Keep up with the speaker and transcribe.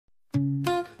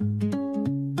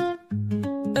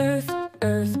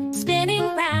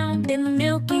in the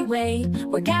Milky Way.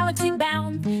 We're galaxy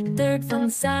bound, third from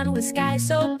the sun with sky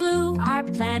so blue. Our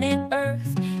planet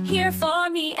Earth, here for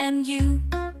me and you.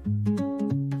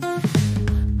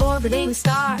 Orbiting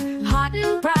star, hot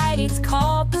and bright, it's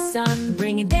called the sun,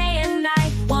 bringing day and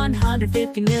night.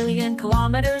 150 million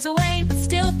kilometers away, but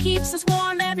still keeps us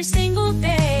warm every single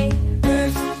day.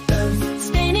 Earth,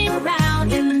 spinning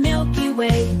around in the Milky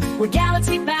Way. We're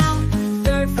galaxy bound,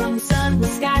 third from the sun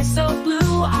with sky so blue.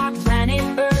 Our planet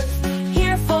Earth,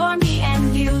 here for me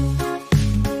and you.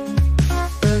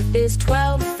 Earth is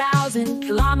 12,000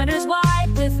 kilometers wide,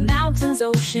 with mountains,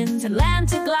 oceans, and land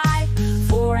to glide.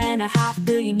 4.5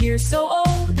 billion years so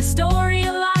old, the story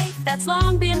of life that's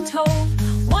long been told.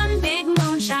 One big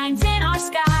moon shines in our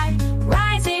sky,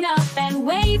 rising up and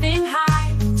waving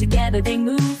high. Together they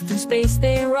move through space,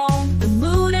 they roam. The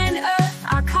moon and Earth,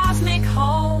 our cosmic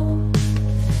home.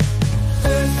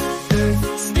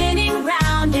 Earth, spinning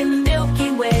round in the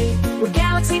Milky Way. We're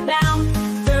galaxy bound,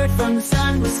 third from the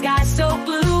sun with sky so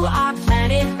blue. Our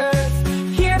planet Earth,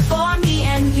 here for me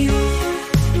and you.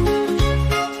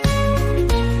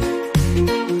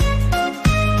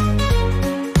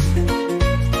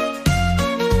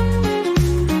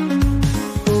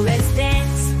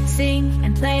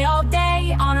 Play all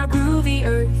day on our groovy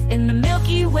Earth in the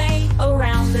Milky Way,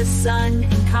 around the sun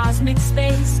in cosmic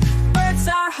space. Earth's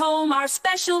our home, our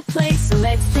special place. So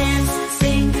let's dance,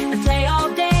 sing, and play all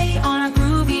day on our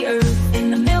groovy Earth in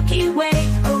the Milky Way,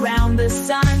 around the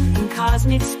sun in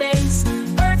cosmic space.